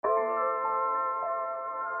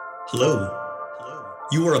Hello.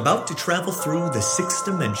 You are about to travel through the sixth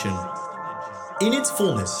dimension. In its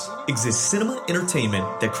fullness exists cinema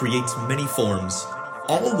entertainment that creates many forms,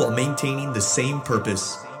 all while maintaining the same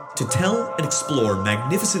purpose to tell and explore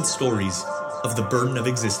magnificent stories of the burden of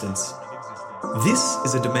existence. This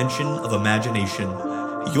is a dimension of imagination.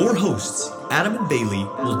 Your hosts, Adam and Bailey,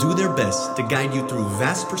 will do their best to guide you through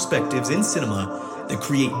vast perspectives in cinema that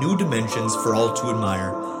create new dimensions for all to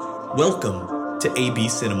admire. Welcome to AB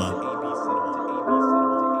Cinema.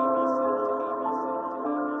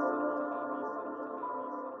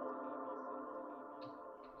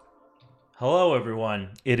 Hello,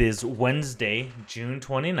 everyone. It is Wednesday, June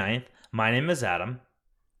 29th. My name is Adam.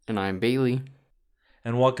 And I'm Bailey.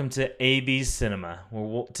 And welcome to AB Cinema.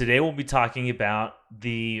 Today we'll be talking about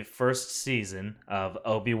the first season of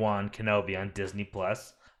Obi-Wan Kenobi on Disney+.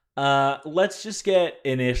 Let's just get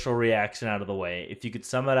initial reaction out of the way. If you could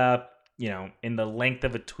sum it up, in the length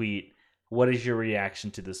of a tweet, what is your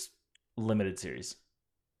reaction to this limited series?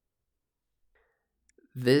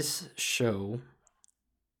 This show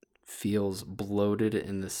feels bloated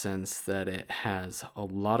in the sense that it has a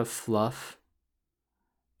lot of fluff,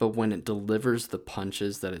 but when it delivers the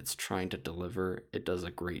punches that it's trying to deliver, it does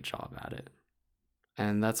a great job at it.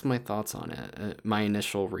 And that's my thoughts on it, my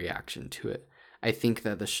initial reaction to it. I think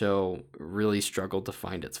that the show really struggled to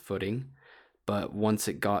find its footing, but once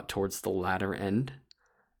it got towards the latter end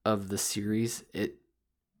of the series,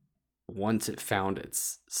 once it found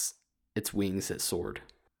its wings, it soared.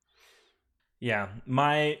 Yeah,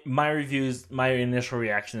 my initial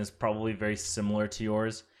reaction is probably very similar to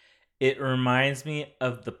yours. It reminds me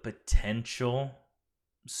of the potential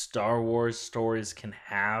Star Wars stories can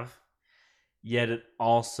have, yet it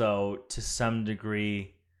also, to some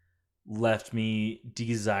degree, left me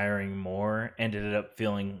desiring more and ended up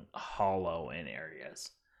feeling hollow in areas.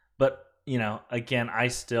 But, again,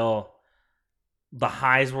 the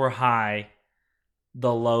highs were high,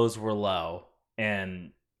 the lows were low,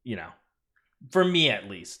 and, for me at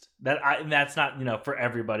least, that's not for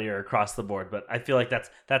everybody or across the board, but I feel like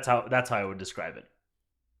that's how I would describe it.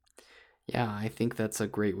 Yeah, I think that's a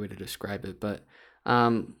great way to describe it. But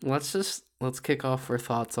let's kick off our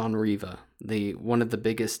thoughts on Riva, one of the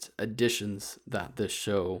biggest additions that this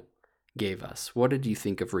show gave us. What did you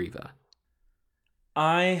think of Riva?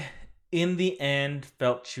 I, in the end,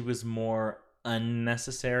 felt she was more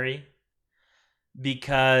unnecessary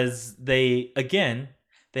because they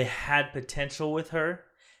had potential with her,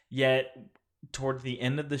 yet toward the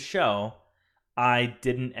end of the show, I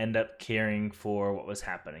didn't end up caring for what was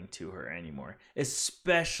happening to her anymore,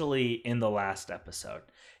 especially in the last episode.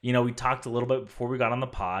 We talked a little bit before we got on the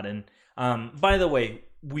pod, and by the way,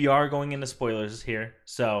 we are going into spoilers here,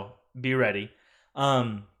 so be ready.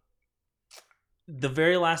 The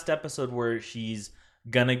very last episode where she's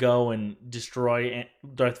gonna go and destroy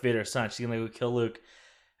Darth Vader's son, she's gonna go kill Luke.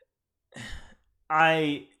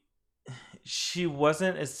 She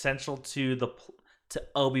wasn't essential to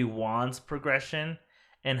Obi-Wan's progression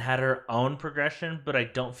and had her own progression, but I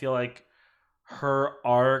don't feel like her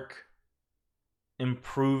arc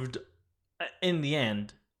improved in the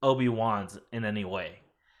end Obi-Wan's in any way.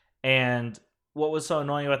 And what was so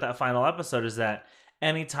annoying about that final episode is that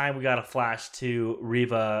anytime we got a flash to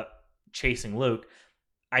Riva chasing Luke,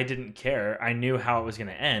 I didn't care. I knew how it was going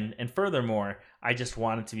to end. And furthermore, I just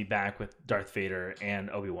wanted to be back with Darth Vader and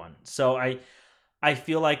Obi-Wan. So I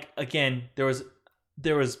feel like, again, there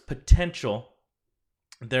was potential.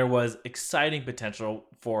 There was exciting potential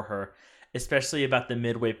for her, especially about the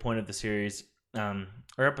midway point of the series, or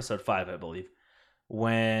episode 5, I believe,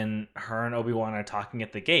 when her and Obi-Wan are talking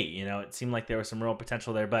at the gate. It seemed like there was some real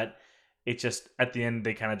potential there, but it just, at the end,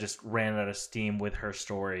 they kind of just ran out of steam with her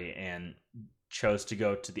story and chose to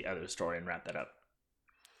go to the other story and wrap that up.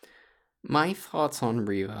 My thoughts on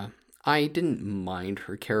Riva, I didn't mind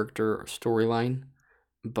her character or storyline,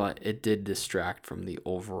 but it did distract from the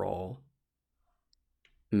overall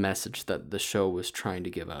message that the show was trying to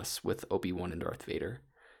give us with Obi-Wan and Darth Vader.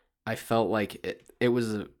 I felt like it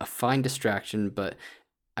was a fine distraction, but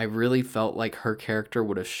I really felt like her character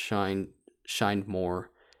would have shined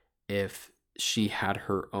more if she had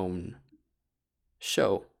her own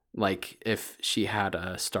show. Like if she had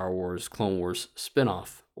a Star Wars Clone Wars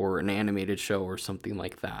spinoff or an animated show or something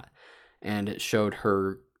like that. And it showed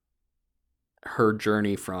her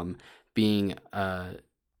journey from being a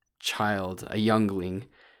child, a youngling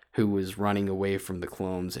who was running away from the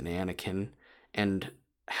clones and Anakin and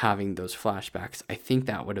having those flashbacks. I think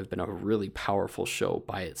that would have been a really powerful show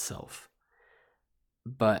by itself.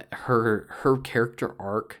 But her character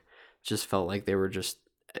arc just felt like they were just,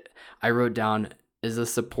 I wrote down, is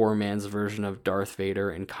this a poor man's version of Darth Vader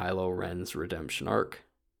and Kylo Ren's redemption arc?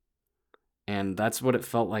 And that's what it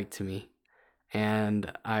felt like to me.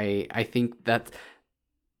 And I think that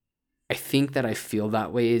I feel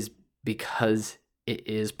that way is because it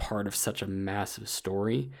is part of such a massive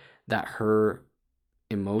story that her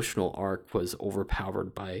emotional arc was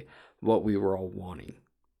overpowered by what we were all wanting,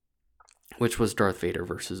 which was Darth Vader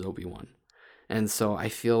versus Obi-Wan. And so I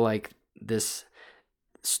feel like this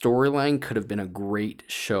storyline could have been a great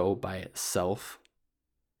show by itself,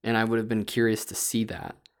 and I would have been curious to see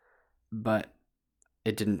that, but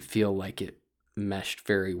it didn't feel like it meshed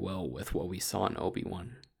very well with what we saw in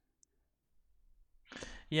Obi-Wan.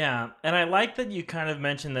 Yeah, and I like that you kind of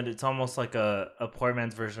mentioned that it's almost like a poor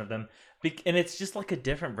man's version of them. And it's just like a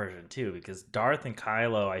different version, too, because Darth and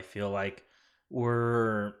Kylo, I feel like,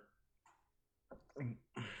 were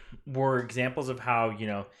examples of how,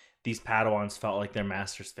 these Padawans felt like their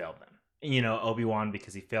masters failed them. Obi-Wan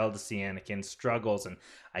because he failed to see Anakin's struggles and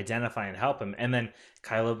identify and help him. And then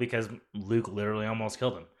Kylo because Luke literally almost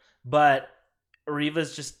killed him. But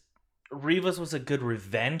Reva's was a good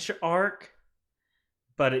revenge arc,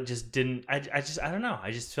 but it just didn't. I don't know.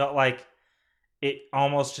 I just felt like it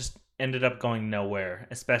almost just ended up going nowhere,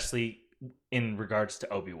 especially in regards to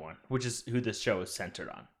Obi-Wan, which is who this show is centered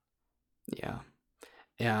on. Yeah.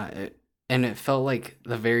 And it felt like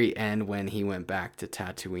the very end when he went back to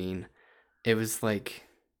Tatooine, it was like,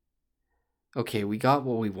 okay, we got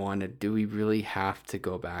what we wanted. Do we really have to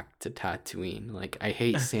go back to Tatooine? Like, I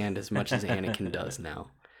hate sand as much as Anakin does now.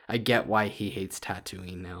 I get why he hates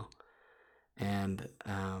Tatooine now. And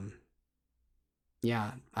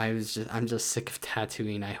yeah, I'm just sick of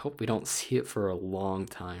Tatooine. I hope we don't see it for a long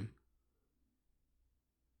time.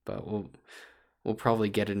 But we'll probably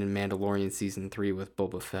get it in Mandalorian season 3 with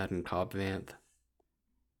Boba Fett and Cobb Vanth.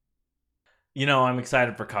 I'm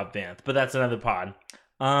excited for Cobb Vanth, but that's another pod.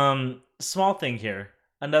 Small thing here.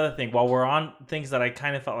 Another thing, while we're on things that I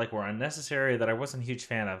kind of felt like were unnecessary, that I wasn't a huge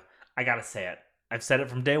fan of, I gotta say it. I've said it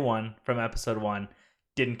from day one, from episode 1.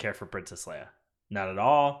 Didn't care for Princess Leia. Not at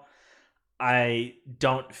all. I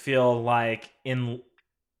don't feel like in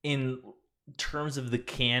terms of the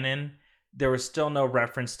canon, there was still no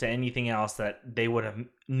reference to anything else that they would have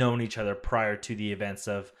known each other prior to the events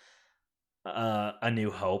of A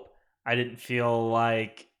New Hope. I didn't feel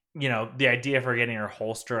like, the idea for getting her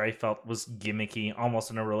holster, I felt was gimmicky,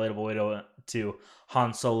 almost in a relatable way to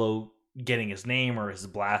Han Solo getting his name or his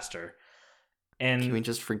blaster. And can we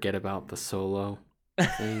just forget about the Solo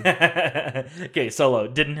thing? Okay, Solo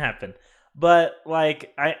didn't happen. But I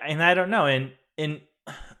don't know. In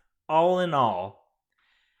all,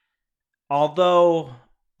 although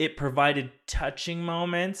it provided touching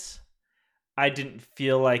moments, I didn't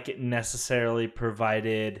feel like it necessarily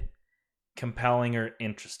provided compelling or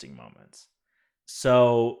interesting moments.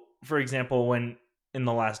 So, for example, when in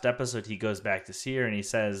the last episode he goes back to see her and he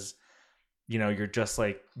says,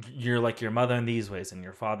 you're like your mother in these ways and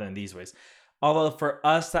your father in these ways. Although for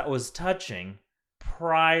us that was touching,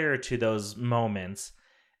 prior to those moments,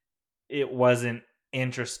 it wasn't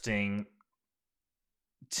interesting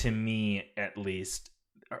to me, at least,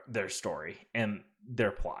 their story and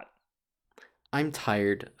their plot. I'm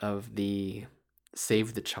tired of the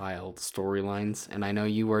Save the Child storylines, and I know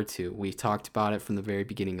you are too. We talked about it from the very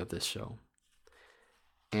beginning of this show.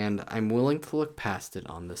 And I'm willing to look past it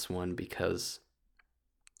on this one because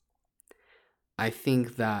I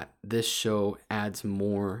think that this show adds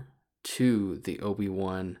more to the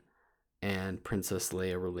Obi-Wan and Princess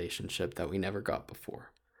Leia relationship that we never got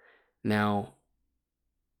before. Now,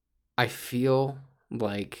 I feel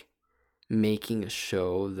like making a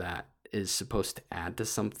show that is supposed to add to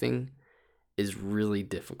something is really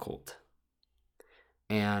difficult.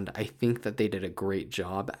 And I think that they did a great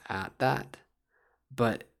job at that.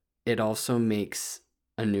 But it also makes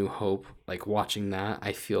A New Hope, like watching that,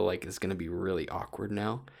 I feel like is going to be really awkward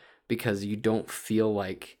now. Because you don't feel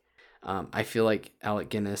like, I feel like Alec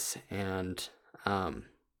Guinness and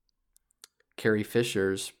Carrie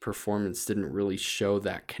Fisher's performance didn't really show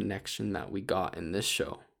that connection that we got in this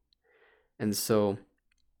show. And so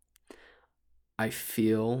I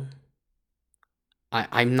feel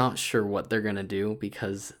I'm not sure what they're gonna do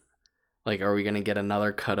because, like, are we gonna get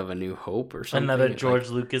another cut of A New Hope or something? Another George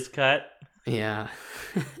Lucas cut? Yeah.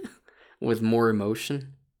 With more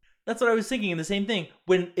emotion? That's what I was thinking, the same thing.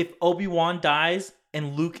 If Obi-Wan dies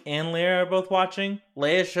and Luke and Leia are both watching,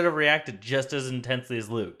 Leia should have reacted just as intensely as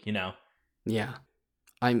Luke, Yeah.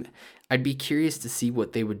 I'd be curious to see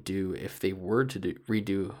what they would do if they were to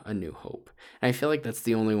redo A New Hope. And I feel like that's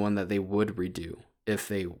the only one that they would redo if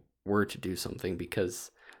they were to do something,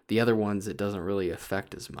 because the other ones it doesn't really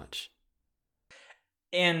affect as much.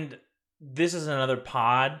 And this is another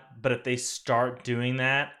pod, but if they start doing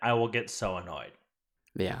that, I will get so annoyed.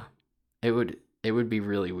 Yeah. It would be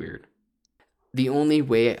really weird. The only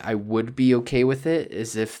way I would be okay with it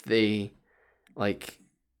is if they like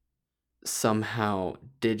somehow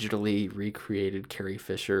digitally recreated Carrie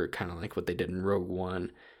Fisher, kind of like what they did in Rogue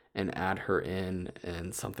One, and add her in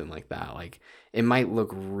and something like that. Like it might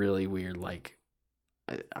look really weird, like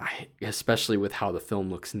especially with how the film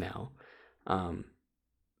looks now. Um,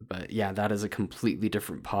 but yeah, that is a completely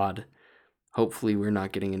different pod. Hopefully, we're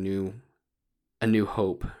not getting a new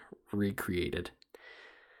Hope recreated.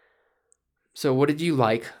 So, what did you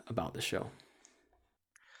like about the show?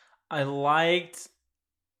 I liked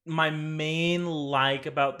my main like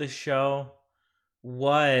about the show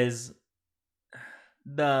was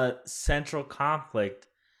the central conflict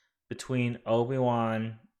between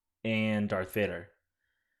Obi-Wan and Darth Vader.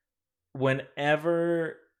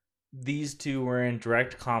 Whenever these two were in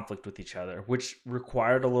direct conflict with each other, which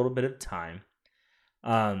required a little bit of time,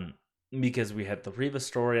 um, because we had the Reva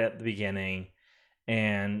story at the beginning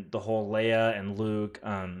and the whole Leia and Luke,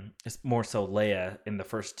 it's more so Leia in the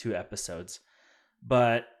first two episodes.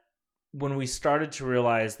 But when we started to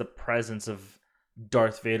realize the presence of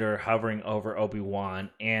Darth Vader hovering over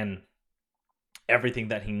Obi-Wan and everything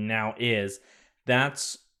that he now is,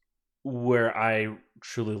 that's where I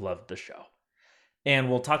truly loved the show. And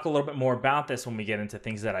we'll talk a little bit more about this when we get into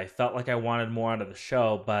things that I felt like I wanted more out of the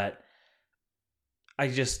show, but I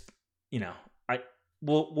just, you know, I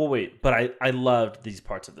we'll wait, but I loved these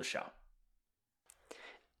parts of the show.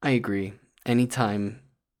 I agree. Anytime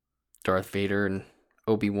Darth Vader and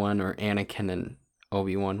Obi-Wan or Anakin and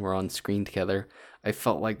Obi-Wan were on screen together, I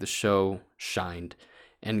felt like the show shined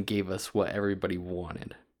and gave us what everybody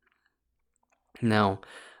wanted. Now,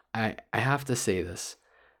 I have to say this.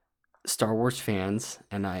 Star Wars fans,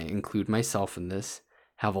 and I include myself in this,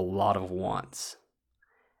 have a lot of wants.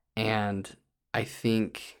 And I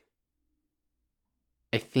think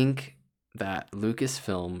I think that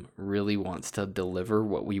Lucasfilm really wants to deliver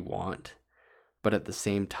what we want, but at the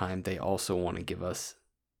same time they also want to give us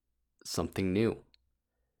something new.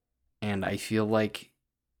 And I feel like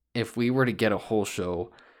if we were to get a whole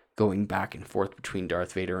show going back and forth between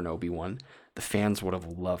Darth Vader and Obi-Wan, the fans would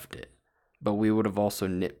have loved it. But we would have also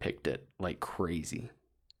nitpicked it like crazy.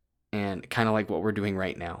 And kind of like what we're doing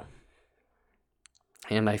right now.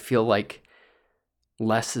 And I feel like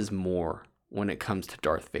less is more when it comes to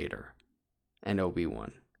Darth Vader and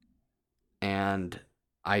Obi-Wan. And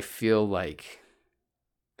I feel like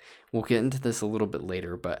we'll get into this a little bit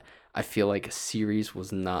later, but I feel like a series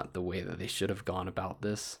was not the way that they should have gone about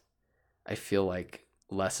this. I feel like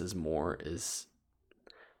less is more is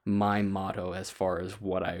my motto as far as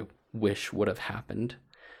what I wish would have happened.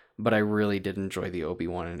 But I really did enjoy the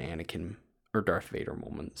Obi-Wan and Anakin or Darth Vader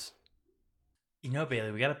moments. You know,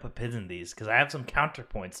 Bailey, we got to put pins in these because I have some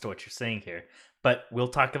counterpoints to what you're saying here, but we'll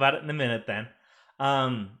talk about it in a minute then.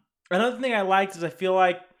 Another thing I liked is I feel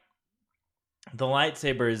like the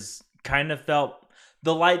lightsabers kind of felt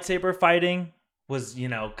the lightsaber fighting was,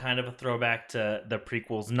 kind of a throwback to the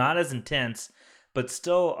prequels. Not as intense, but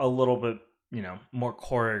still a little bit, more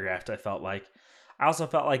choreographed, I felt like. I also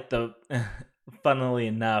felt like funnily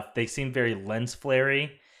enough, they seemed very lens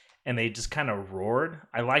flary and they just kind of roared.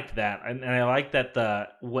 I liked that. And I liked that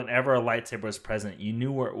whenever a lightsaber was present, you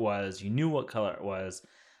knew where it was, you knew what color it was,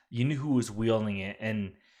 you knew who was wielding it.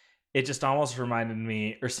 And it just almost reminded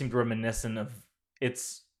me or seemed reminiscent of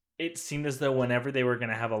it seemed as though whenever they were going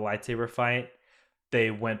to have a lightsaber fight,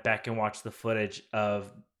 they went back and watched the footage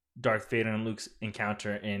of Darth Vader and Luke's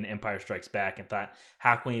encounter in Empire Strikes Back and thought,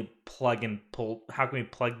 how can we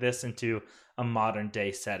plug this into a modern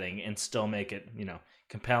day setting and still make it,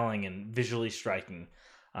 compelling and visually striking,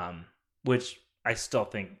 which I still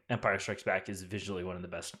think Empire Strikes Back is visually one of the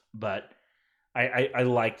best, but I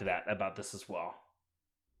liked that about this as well.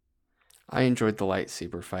 I enjoyed the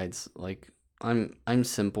lightsaber fights. Like I'm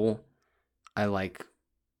simple. I like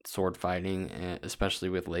sword fighting, especially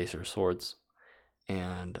with laser swords,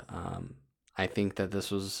 and I think that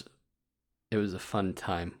it was a fun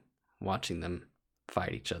time watching them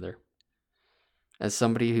fight each other. As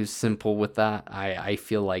somebody who's simple with that, I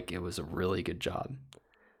feel like it was a really good job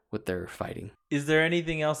with their fighting. Is there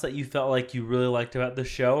anything else that you felt like you really liked about the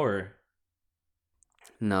show, or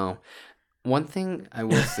No. One thing I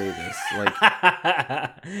will say this,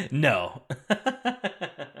 like no?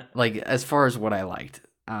 like as far as what I liked,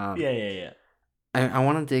 Yeah. I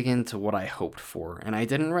want to dig into what I hoped for, and I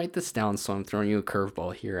didn't write this down, so I'm throwing you a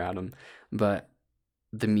curveball here, Adam. But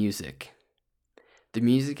the music,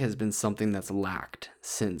 has been something that's lacked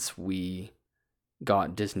since we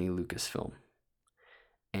got Disney Lucasfilm.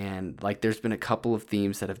 And like there's been a couple of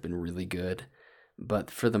themes that have been really good, but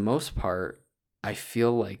for the most part, I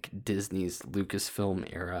feel like Disney's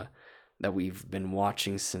Lucasfilm era that we've been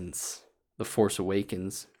watching since The Force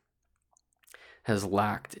Awakens has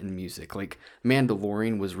lacked in music. Like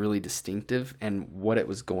Mandalorian was really distinctive, and what it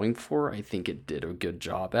was going for, I think it did a good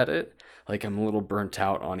job at it. Like I'm a little burnt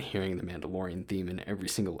out on hearing the Mandalorian theme in every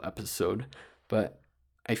single episode, but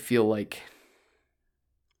I feel like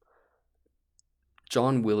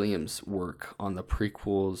John Williams' work on the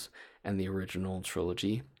prequels and the original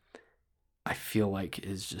trilogy, I feel like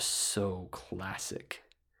is just so classic.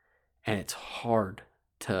 And it's hard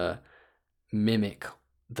to mimic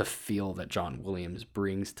the feel that John Williams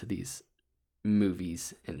brings to these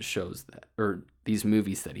movies and shows that, or these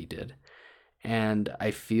movies that he did. And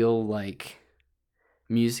I feel like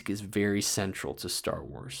music is very central to Star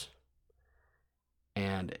Wars.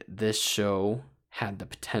 And this show had the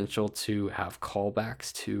potential to have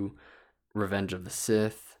callbacks to Revenge of the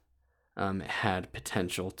Sith. It had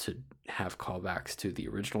potential to have callbacks to the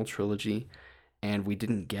original trilogy, and we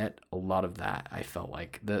didn't get a lot of that. I felt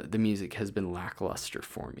like the music has been lackluster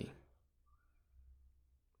for me.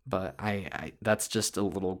 But I that's just a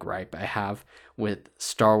little gripe I have with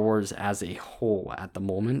Star Wars as a whole at the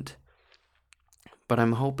moment. But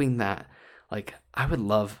I'm hoping that, like, I would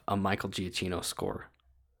love a Michael Giacchino score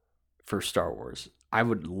for Star Wars. I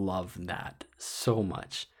would love that so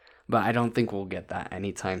much. But I don't think we'll get that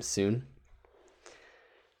anytime soon.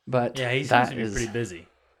 But Yeah, he seems that to be is, pretty busy.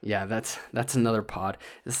 yeah, that's another pod.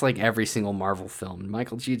 It's like every single Marvel film.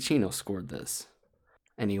 Michael Giacchino scored this.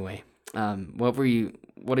 Anyway, what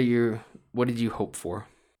did you hope for?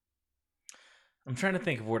 I'm trying to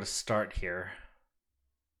think of where to start here.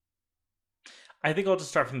 I think I'll just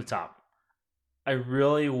start from the top. I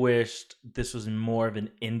really wished this was more of an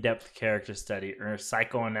in-depth character study or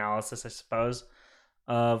psychoanalysis, I suppose,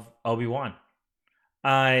 of Obi-Wan.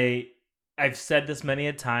 I've said this many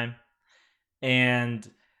a time, and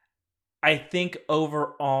I think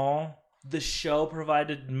overall the show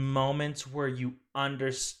provided moments where you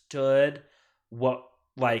understood what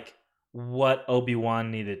Obi-Wan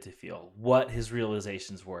needed to feel, what his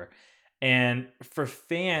realizations were. And for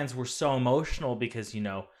fans, we're so emotional because we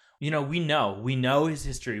know his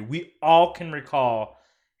history. We all can recall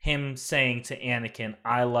him saying to Anakin,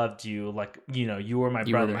 "I loved you, like, you were my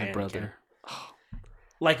You brother, were my Anakin." brother.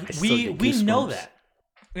 Like I still we get know goosebumps. that.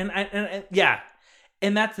 And yeah.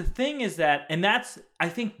 And that's the thing is that, and I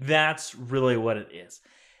think that's really what it is.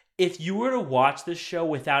 If you were to watch this show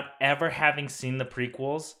without ever having seen the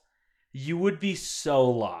prequels, you would be so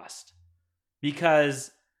lost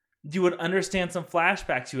because you would understand some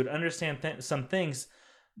flashbacks, you would understand some things,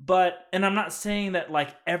 and I'm not saying that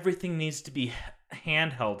like everything needs to be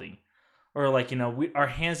handheldy, or like our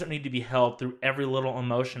hands don't need to be held through every little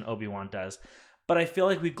emotion Obi-Wan does, but I feel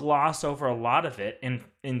like we gloss over a lot of it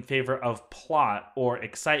in favor of plot or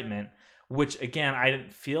excitement, which again I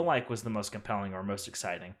didn't feel like was the most compelling or most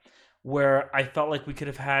exciting. Where I felt like we could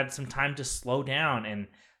have had some time to slow down and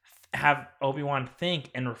have Obi-Wan think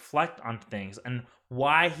and reflect on things and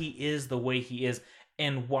why he is the way he is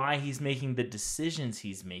and why he's making the decisions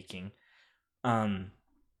he's making.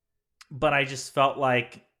 But I just felt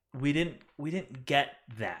like we didn't get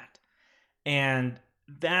that. And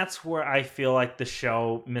that's where I feel like the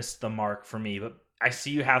show missed the mark for me. But I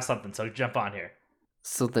see you have something, so jump on here.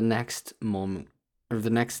 So the next moment, or the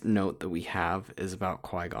next note that we have, is about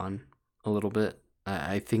Qui-Gon a little bit.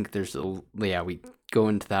 I think we go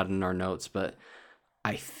into that in our notes, but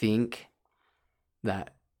I think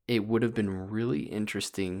that it would have been really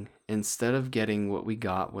interesting instead of getting what we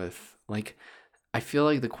got with, like, I feel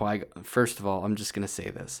like first of all, I'm just going to say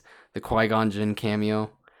this. The Qui-Gon Jinn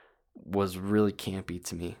cameo was really campy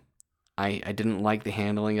to me. I didn't like the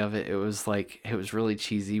handling of it. It was really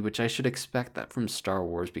cheesy, which I should expect that from Star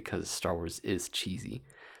Wars because Star Wars is cheesy.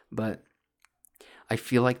 But I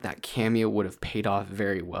feel like that cameo would have paid off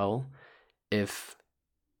very well if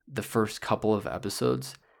the first couple of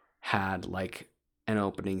episodes had like an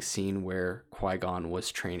opening scene where Qui-Gon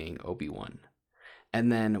was training Obi-Wan.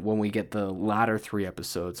 And then when we get the latter 3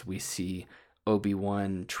 episodes, we see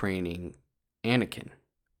Obi-Wan training Anakin.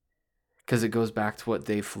 Because it goes back to what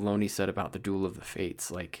Dave Filoni said about the Duel of the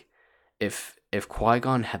Fates. Like, if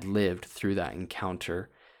Qui-Gon had lived through that encounter,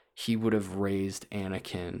 he would have raised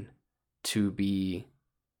Anakin to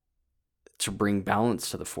bring balance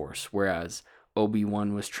to the Force, whereas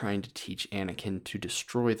Obi-Wan was trying to teach Anakin to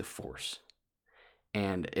destroy the Force.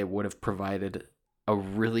 And it would have provided a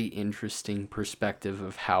really interesting perspective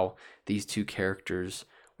of how these two characters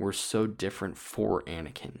were so different for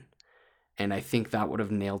Anakin. And I think that would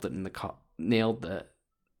have nailed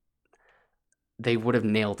they would have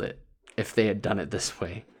nailed it if they had done it this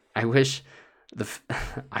way. I wish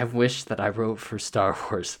I wish that I wrote for Star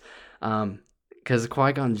Wars, because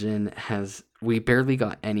Qui-Gon Jinn we barely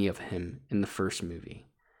got any of him in the first movie,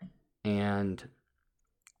 and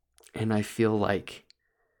I feel like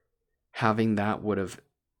having that would have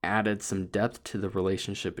added some depth to the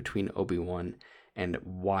relationship between Obi-Wan and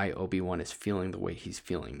why Obi-Wan is feeling the way he's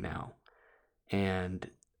feeling now. And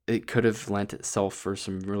it could have lent itself for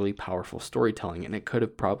some really powerful storytelling, and it could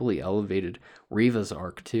have probably elevated Reva's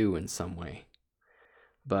arc too in some way.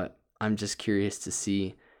 But I'm just curious to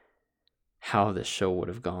see how this show would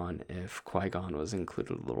have gone if Qui-Gon was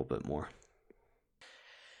included a little bit more.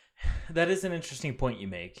 That is an interesting point you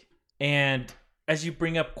make. And as you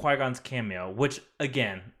bring up Qui-Gon's cameo, which,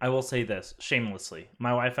 again, I will say this shamelessly,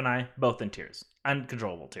 my wife and I, both in tears,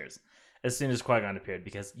 uncontrollable tears, as soon as Qui-Gon appeared,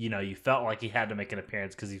 because, you felt like he had to make an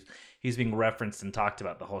appearance because he's being referenced and talked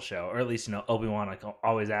about the whole show, or at least, Obi-Wan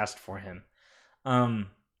always asked for him.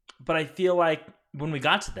 But I feel like when we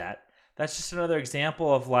got to that, that's just another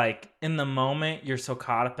example of, like, in the moment, you're so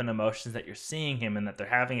caught up in emotions that you're seeing him and that they're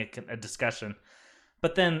having a discussion.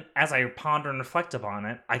 But then as I ponder and reflect upon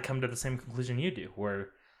it, I come to the same conclusion you do, where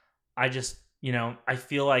I just, I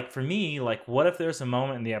feel like for me, like, what if there's a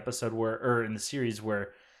moment in the episode or in the series where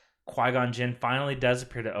Qui-Gon Jinn finally does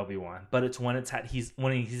appear to Obi-Wan, but it's when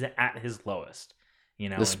he's at his lowest,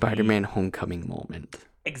 The Spider-Man Homecoming moment.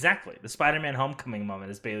 Exactly. The Spider-Man Homecoming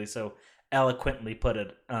moment, as Bailey so eloquently put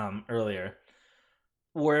it earlier,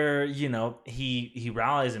 where, he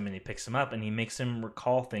rallies him and he picks him up and he makes him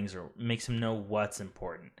recall things or makes him know what's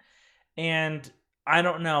important. And I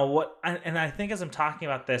don't know and I think as I'm talking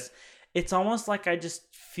about this, it's almost like I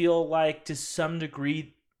just feel like to some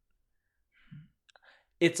degree,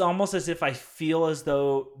 it's almost as if I feel as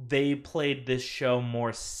though they played this show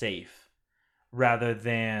more safe rather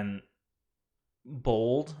than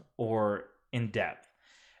bold or in depth.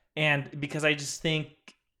 And because I just think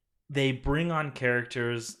they bring on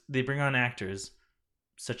actors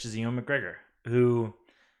such as Ewan McGregor, who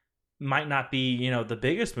might not be, the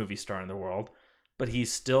biggest movie star in the world, but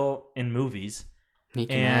he's still in movies. He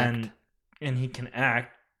can act. And he can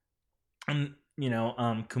act. And,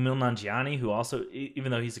 Kumail Nanjiani, who also,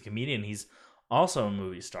 even though he's a comedian, he's also a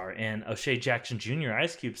movie star. And O'Shea Jackson Jr.,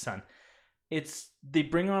 Ice Cube's son. They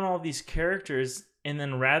bring on all these characters, and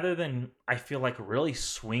then rather than, I feel like, really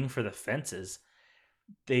swing for the fences,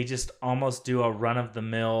 they just almost do a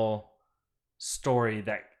run-of-the-mill story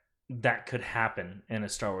that could happen in a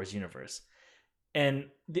Star Wars universe. And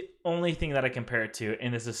the only thing that I compare it to,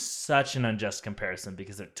 and this is such an unjust comparison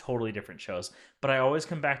because they're totally different shows, but I always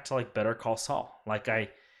come back to, like, Better Call Saul. Like, I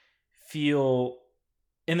feel,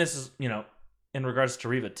 and this is, in regards to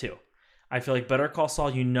Reva too, I feel like Better Call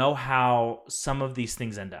Saul, how some of these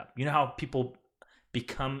things end up. You know how people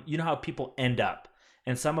end up,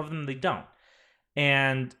 and some of them they don't.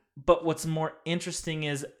 But what's more interesting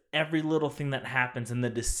is every little thing that happens and the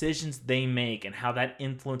decisions they make and how that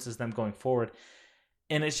influences them going forward.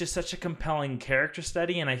 And it's just such a compelling character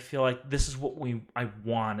study, and I feel like this is what I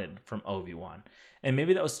wanted from Obi-Wan. And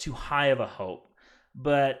maybe that was too high of a hope,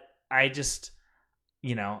 but I just,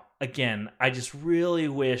 again, I just really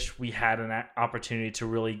wish we had an opportunity to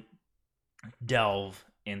really delve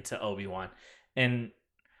into Obi-Wan. And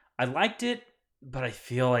I liked it, but I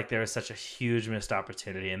feel like there was such a huge missed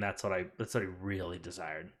opportunity, and that's what I really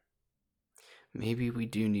desired. Maybe we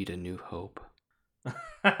do need a new hope.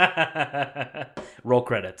 Roll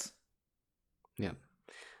credits. Yeah.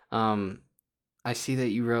 I see that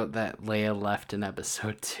you wrote that Leia left in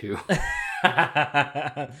episode 2.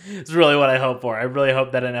 It's really what I hope for. I really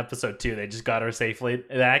hope that in episode 2 they just got her safely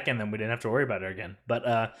back and then we didn't have to worry about her again. But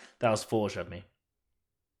that was foolish of me.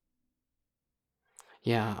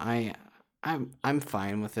 Yeah, I'm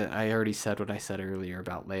fine with it. I already said what I said earlier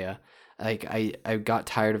about Leia. Like I got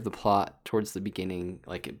tired of the plot towards the beginning,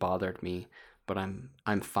 like it bothered me, but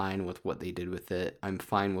I'm fine with what they did with it. I'm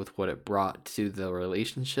fine with what it brought to the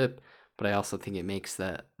relationship, but I also think it makes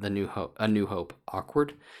A New Hope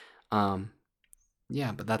awkward.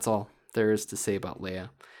 Yeah, but that's all there is to say about Leia.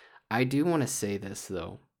 I do want to say this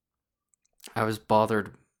though. I was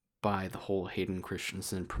bothered by the whole Hayden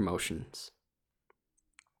Christensen promotions.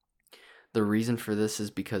 The reason for this is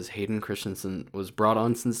because Hayden Christensen was brought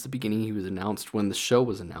on since the beginning. He was announced when the show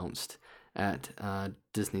was announced at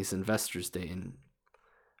Disney's Investors Day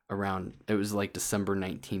it was like December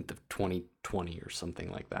 19th of 2020 or something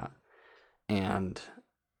like that. And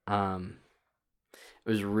I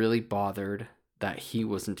was really bothered that he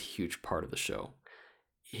wasn't a huge part of the show.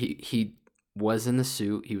 He was in the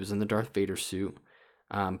suit. He was in the Darth Vader suit.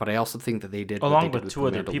 But I also think that they did along what they with did two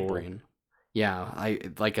with other the people. Mandalorian. Yeah,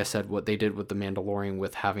 like I said, what they did with the Mandalorian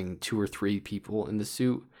with having 2 or 3 people in the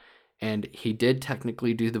suit, and he did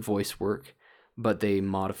technically do the voice work, but they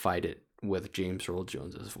modified it with James Earl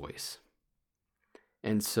Jones's voice.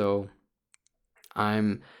 And so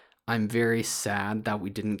I'm I'm very sad that we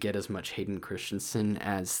didn't get as much Hayden Christensen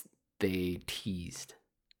as they teased.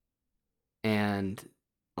 And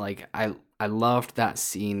like I loved that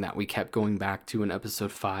scene that we kept going back to in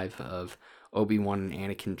episode 5 of Obi-Wan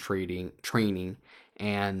and Anakin training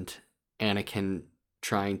and Anakin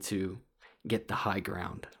trying to get the high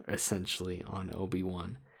ground essentially on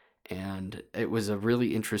Obi-Wan. And it was a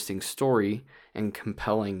really interesting story and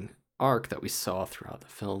compelling arc that we saw throughout the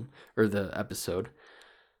film or the episode.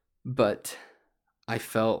 But I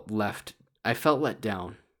felt left I felt let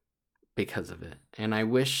down because of it. And I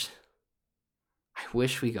wish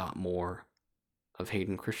we got more of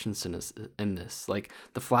Hayden Christensen in this. Like,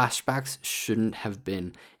 the flashbacks shouldn't have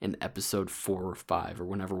been in episode 4 or 5 or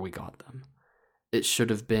whenever we got them. It should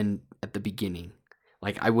have been at the beginning.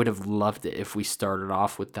 Like, I would have loved it if we started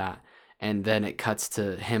off with that and then it cuts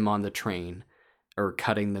to him on the train or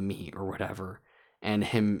cutting the meat or whatever and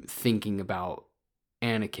him thinking about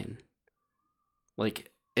Anakin.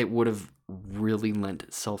 Like, it would have really lent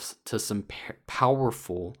itself to some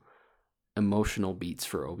powerful emotional beats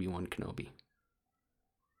for Obi-Wan Kenobi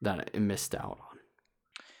that it missed out on.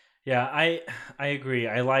 Yeah, I agree.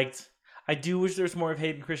 I do wish there was more of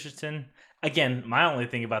Hayden Christensen. Again, my only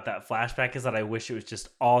thing about that flashback is that I wish it was just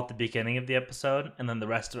all at the beginning of the episode and then the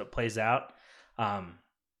rest of it plays out.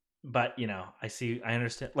 But I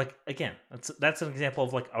understand. Like, again, that's an example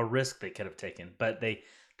of like a risk they could have taken, but they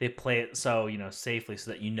play it so safely so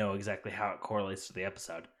that you know exactly how it correlates to the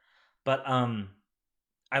episode. But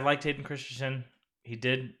I liked Hayden Christensen. He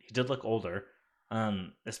did look older,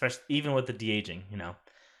 especially even with the de-aging.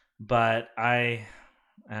 But I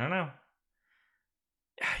don't know.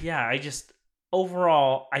 Yeah, I just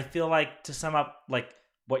overall I feel like, to sum up like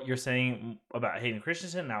what you're saying about Hayden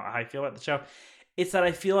Christensen, now how I feel about the show, it's that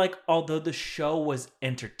I feel like although the show was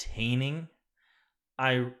entertaining,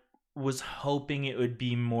 I was hoping it would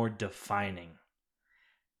be more defining.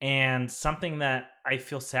 And something that I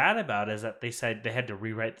feel sad about is that they said they had to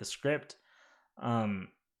rewrite the script. Um,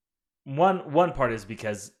 one part is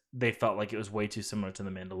because they felt like it was way too similar to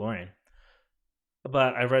The Mandalorian.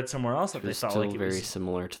 But I read somewhere else that It they was felt still like it very was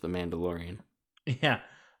similar to The Mandalorian. yeah,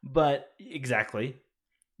 but exactly.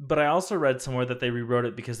 But I also read somewhere that they rewrote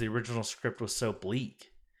it because the original script was so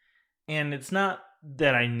bleak. And it's not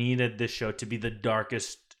that I needed this show to be the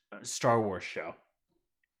darkest Star Wars show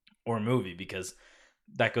or movie, because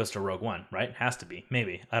that goes to Rogue One, right? Has to be.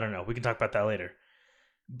 Maybe. I don't know. We can talk about that later.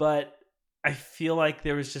 But I feel like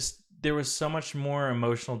there was so much more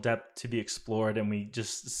emotional depth to be explored, and we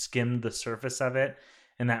just skimmed the surface of it,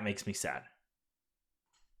 and that makes me sad.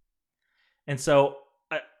 And so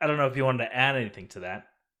I don't know if you wanted to add anything to that.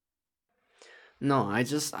 No,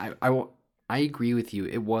 I agree with you.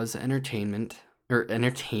 It was entertainment or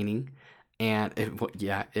entertaining, and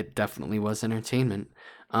yeah, it definitely was entertainment.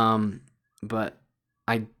 But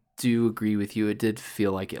I do agree with you. It did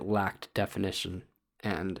feel like it lacked definition,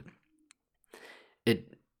 and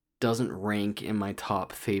it doesn't rank in my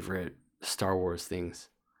top favorite Star Wars things,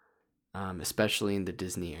 especially in the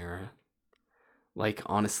Disney era. Like,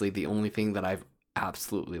 honestly, the only thing that I've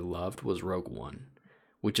absolutely loved was Rogue One,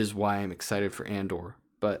 which is why I'm excited for Andor.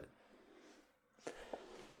 But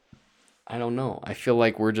I don't know. I feel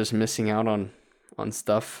like we're just missing out on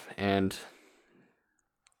stuff, and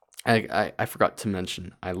I forgot to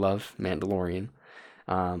mention I love Mandalorian.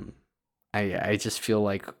 Um, I just feel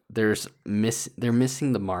like they're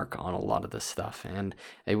missing the mark on a lot of this stuff, and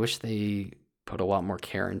I wish they put a lot more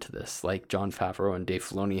care into this, like Jon Favreau and Dave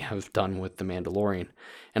Filoni have done with The Mandalorian,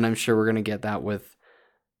 and I'm sure we're gonna get that with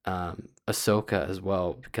Ahsoka as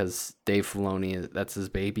well, because Dave Filoni, that's his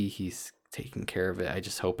baby. He's taking care of it. I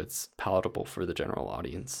just hope it's palatable for the general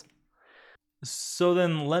audience. So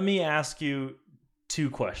then let me ask you two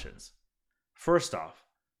questions. First off,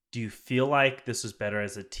 do you feel like this was better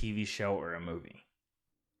as a TV show or a movie?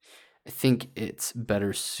 I think it's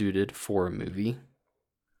better suited for a movie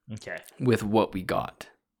Okay. with what we got.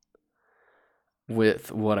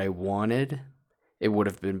 With what I wanted, it would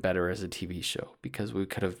have been better as a TV show, because we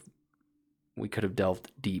could have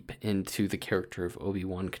delved deep into the character of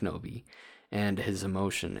Obi-Wan Kenobi and his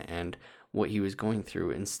emotion and what he was going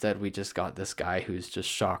through. Instead, we just got this guy who's just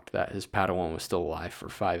shocked that his Padawan was still alive for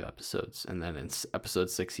 5 episodes, and then in episode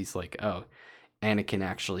 6 he's like, oh, Anakin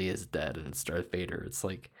actually is dead and it's Darth Vader. It's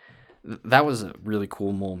like, that was a really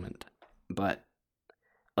cool moment, but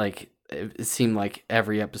like it seemed like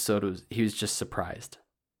every episode he was just surprised.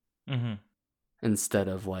 Mm-hmm. instead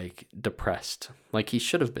of like depressed like he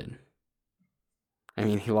should have been. I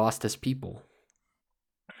mean, he lost his people.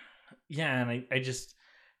 Yeah, and I just,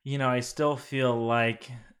 I still feel like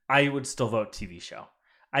I would still vote TV show.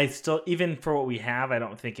 I still, even for what we have, I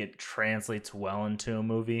don't think it translates well into a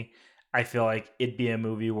movie. I feel like it'd be a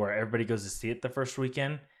movie where everybody goes to see it the first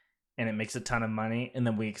weekend and it makes a ton of money, and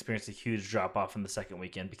then we experience a huge drop off in the second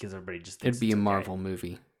weekend because everybody just thinks It'd be it's a okay. Marvel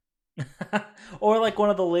movie. Or like one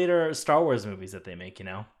of the later Star Wars movies that they make,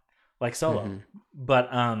 like Solo. Mm-hmm. But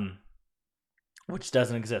which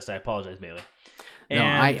doesn't exist. I apologize, Bailey. No,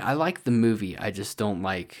 And I like the movie. I just don't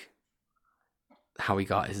like how he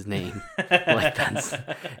got his name. Like,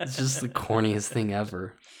 it's just the corniest thing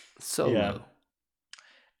ever. Solo. Yeah.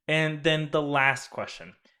 And then the last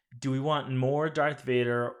question. Do we want more Darth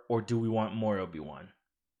Vader or do we want more Obi-Wan?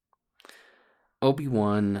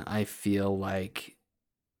 Obi-Wan, I feel like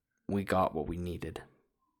we got what we needed.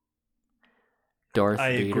 Darth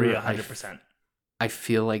I Vader, agree 100%. I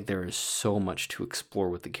feel like there is so much to explore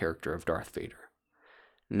with the character of Darth Vader.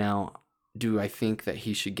 Now, do I think that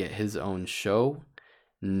he should get his own show?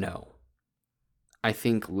 No. I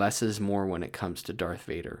think less is more when it comes to Darth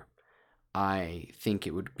Vader. I think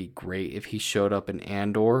it would be great if he showed up in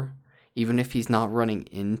Andor, even if he's not running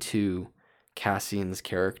into Cassian's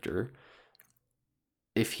character.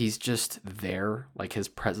 If he's just there, like his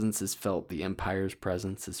presence is felt, the Empire's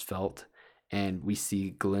presence is felt, and we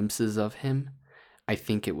see glimpses of him, I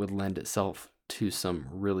think it would lend itself to some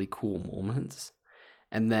really cool moments.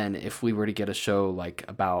 And then if we were to get a show like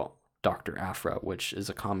about Dr. Aphra, which is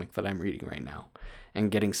a comic that I'm reading right now, and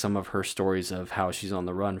getting some of her stories of how she's on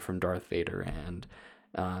the run from Darth Vader and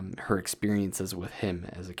her experiences with him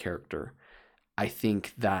as a character, I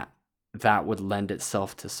think that would lend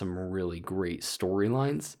itself to some really great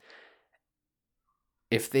storylines.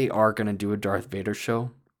 If they are going to do a Darth Vader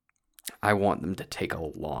show, I want them to take a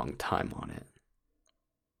long time on it.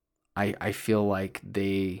 I feel like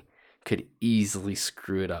they could easily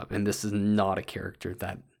screw it up, and this is not a character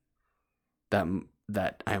that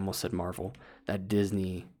I almost said Marvel, that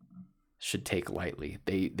Disney should take lightly.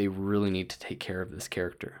 They really need to take care of this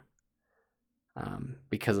character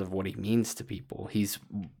because of what he means to people. He's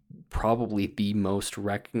probably the most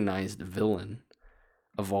recognized villain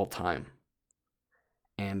of all time,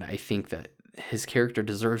 and I think that his character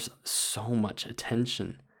deserves so much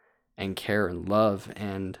attention and care and love,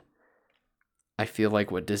 and I feel like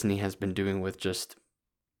what Disney has been doing with just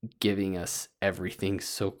giving us everything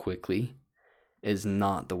so quickly is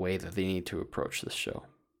not the way that they need to approach this show.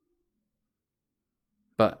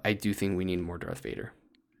 But I do think we need more Darth Vader.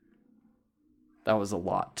 That was a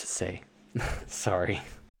lot to say. Sorry.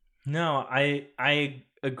 No, I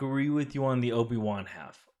agree with you on the Obi-Wan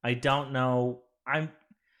half. I don't know. I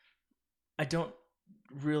don't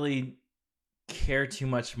really care too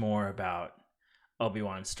much more about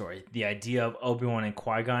Obi-Wan's story. The idea of Obi-Wan and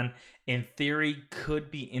Qui-Gon in theory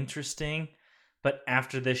could be interesting, but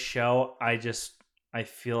after this show, I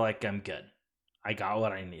feel like I'm good. I got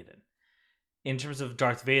what I needed. In terms of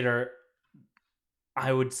Darth Vader,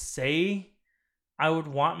 I would say I would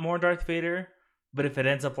want more Darth Vader, but if it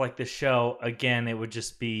ends up like the show, again, it would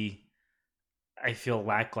just be, I feel,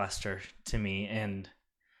 lackluster to me. And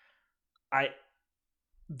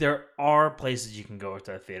there are places you can go with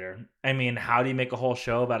Darth Vader. I mean, how do you make a whole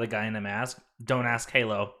show about a guy in a mask? Don't ask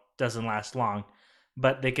Halo. Doesn't last long.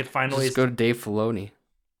 But they could find ways. Just go to Dave Filoni.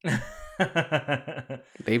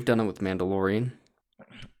 They've done it with Mandalorian.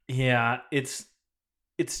 Yeah, it's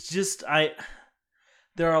just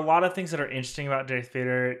there are a lot of things that are interesting about Darth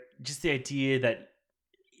Vader. Just the idea that,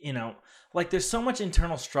 like there's so much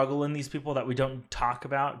internal struggle in these people that we don't talk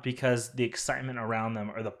about because the excitement around them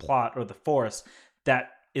or the plot or the Force,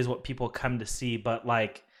 that is what people come to see. But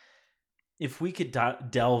like, if we could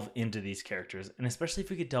delve into these characters, and especially if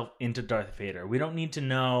we could delve into Darth Vader, we don't need to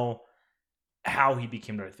know how he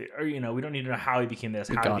became Darth Vader, or we don't need to know how he became this,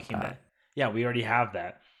 how he became that. Yeah, we already have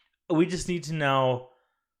that. We just need to know,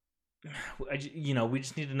 we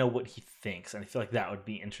just need to know what he thinks, and I feel like that would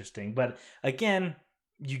be interesting. But again,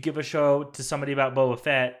 you give a show to somebody about Boba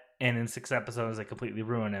Fett, and in 6 episodes they completely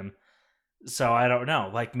ruin him. So I don't know.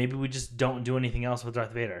 Like, maybe we just don't do anything else with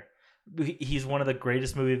Darth Vader. He's one of the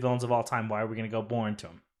greatest movie villains of all time. Why are we going to go more into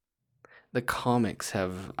him? The comics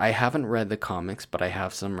I haven't read the comics, but I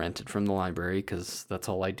have some rented from the library because that's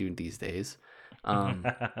all I do these days.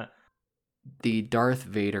 The Darth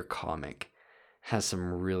Vader comic has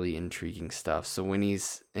some really intriguing stuff. So when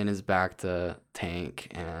he's in his bacta tank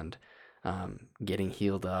and getting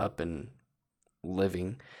healed up and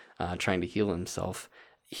living, trying to heal himself,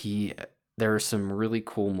 there are some really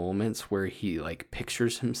cool moments where he like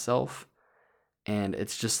pictures himself And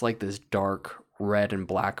it's just like this dark red and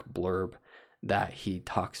black blurb that he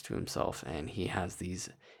talks to himself, and he has these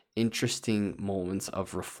interesting moments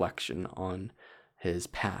of reflection on his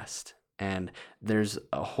past. And there's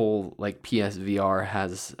a whole, like, PSVR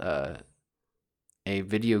has a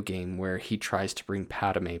video game where he tries to bring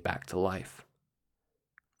Padme back to life.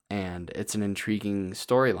 And it's an intriguing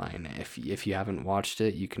storyline. If you haven't watched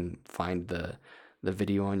it, you can find the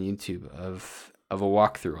video on YouTube of a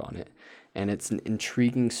walkthrough on it. And it's an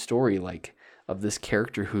intriguing story, like, of this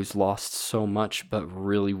character who's lost so much but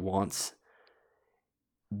really wants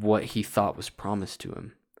what he thought was promised to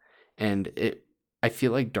him. And I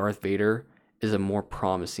feel like Darth Vader is a more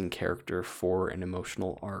promising character for an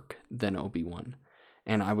emotional arc than Obi-Wan.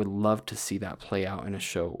 And I would love to see that play out in a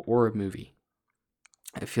show or a movie.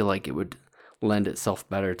 I feel like it would lend itself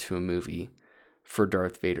better to a movie for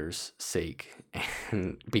Darth Vader's sake,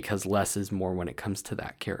 and because less is more when it comes to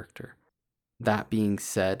that character. That being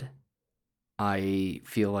said, I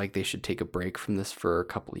feel like they should take a break from this for a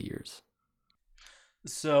couple of years.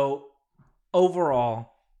 So,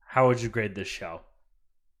 overall, how would you grade this show?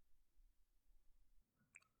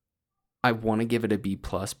 I want to give it a B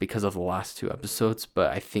plus because of the last 2 episodes,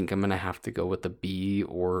 but I think I'm going to have to go with a B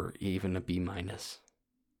or even a B minus.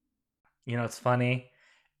 You know, it's funny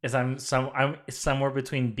is I'm somewhere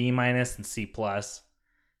between B minus and C plus,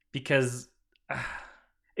 because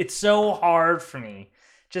it's so hard for me,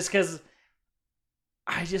 just because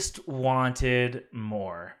I just wanted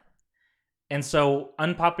more. And so,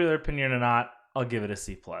 unpopular opinion or not, I'll give it a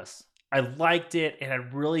C plus. I liked it. It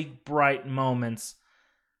had really bright moments,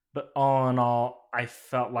 but all in all, I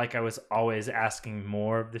felt like I was always asking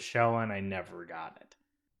more of the show, and I never got it.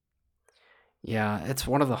 Yeah, it's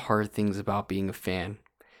one of the hard things about being a fan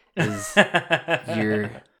is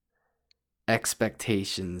your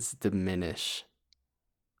expectations diminish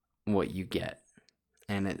what you get.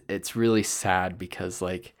 And it's really sad because,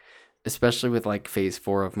 like, especially with, like, phase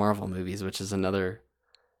 4 of Marvel movies, which is another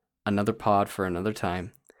pod for another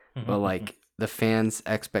time. But, like, the fans'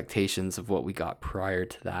 expectations of what we got prior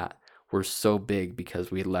to that were so big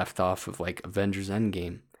because we left off of, like, Avengers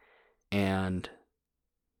Endgame. And,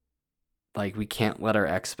 like, we can't let our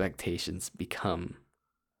expectations become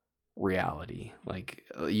reality. Like,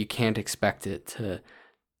 you can't expect it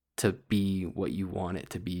to be what you want it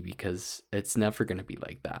to be, because it's never going to be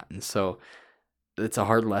like that. And so it's a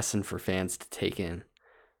hard lesson for fans to take in,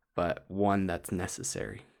 but one that's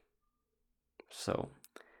necessary. So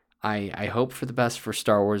I hope for the best for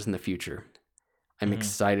Star Wars in the future. I'm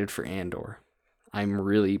excited for Andor. I'm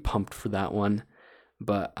really pumped for that one,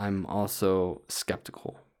 but I'm also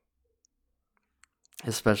skeptical,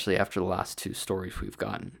 especially after the last 2 stories we've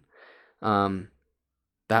gotten.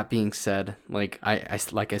 That being said, like I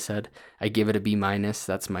said, I give it a B minus.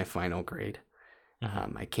 That's my final grade.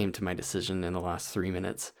 I came to my decision in the last 3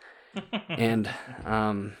 minutes, and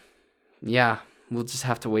yeah, we'll just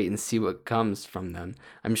have to wait and see what comes from them.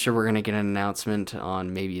 I'm sure we're gonna get an announcement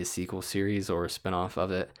on maybe a sequel series or a spinoff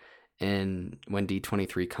of it, and when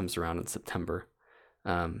D23 comes around in September.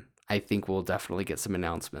 I think we'll definitely get some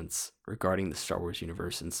announcements regarding the Star Wars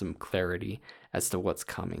universe and some clarity as to what's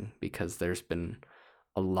coming, because there's been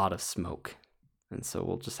a lot of smoke. And so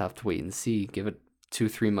we'll just have to wait and see. Give it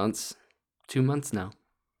 2-3 months. 2 months now.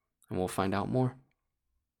 And we'll find out more.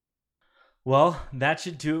 Well, that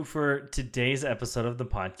should do it for today's episode of the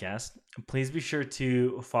podcast. Please be sure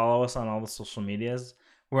to follow us on all the social medias.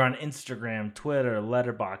 We're on Instagram, Twitter,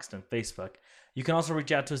 Letterboxd, and Facebook. You can also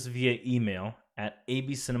reach out to us via email at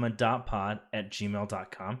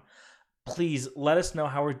abcinema.pod@gmail.com. Please let us know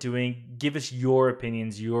how we're doing. Give us your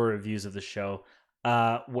opinions, your reviews of the show,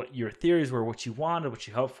 what your theories were, what you wanted, what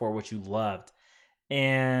you hoped for, what you loved.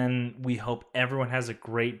 And we hope everyone has a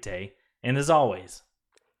great day. And as always,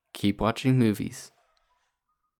 keep watching movies.